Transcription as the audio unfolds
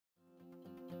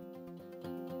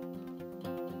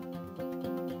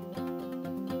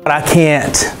But I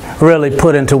can't really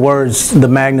put into words the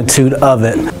magnitude of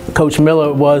it. Coach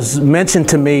Miller was mentioned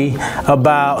to me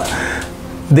about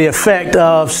the effect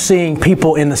of seeing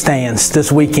people in the stands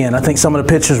this weekend. I think some of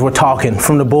the pictures were talking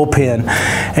from the bullpen,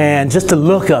 and just the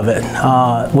look of it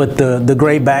with the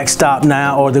gray backstop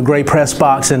now, or the gray press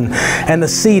box, and the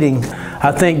seating.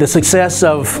 I think the success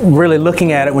of really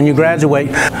looking at it when you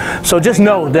graduate. So just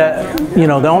know that, you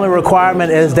know, the only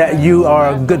requirement is that you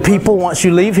are good people once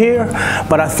you leave here.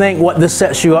 But I think what this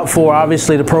sets you up for,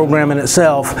 obviously the program in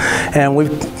itself, and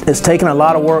it's taken a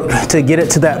lot of work to get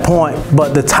it to that point.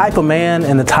 But the type of man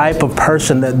and the type of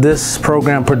person that this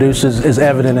program produces is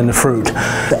evident in the fruit.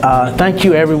 Thank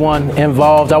you everyone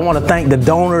involved. I want to thank the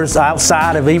donors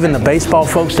outside of even the baseball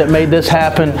folks that made this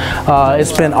happen.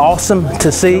 It's been awesome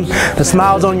to see the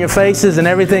smiles on your faces and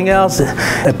everything else.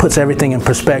 It puts everything in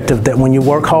perspective that when you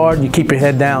work hard, you keep your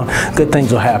head down, good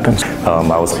things will happen.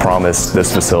 I was promised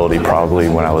this facility probably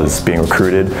when I was being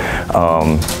recruited.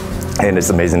 And it's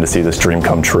amazing to see this dream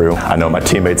come true. I know my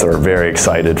teammates are very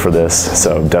excited for this,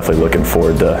 so definitely looking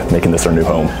forward to making this our new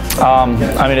home.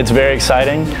 I mean, it's very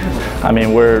exciting. I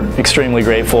mean, we're extremely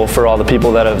grateful for all the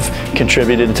people that have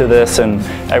contributed to this and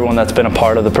everyone that's been a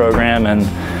part of the program. And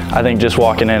I think just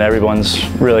walking in, everyone's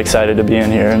really excited to be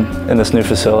in here in this new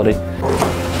facility.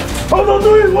 1, 2,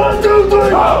 3, 1, 2, 3,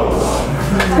 go!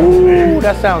 Ooh,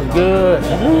 that sounds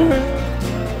good.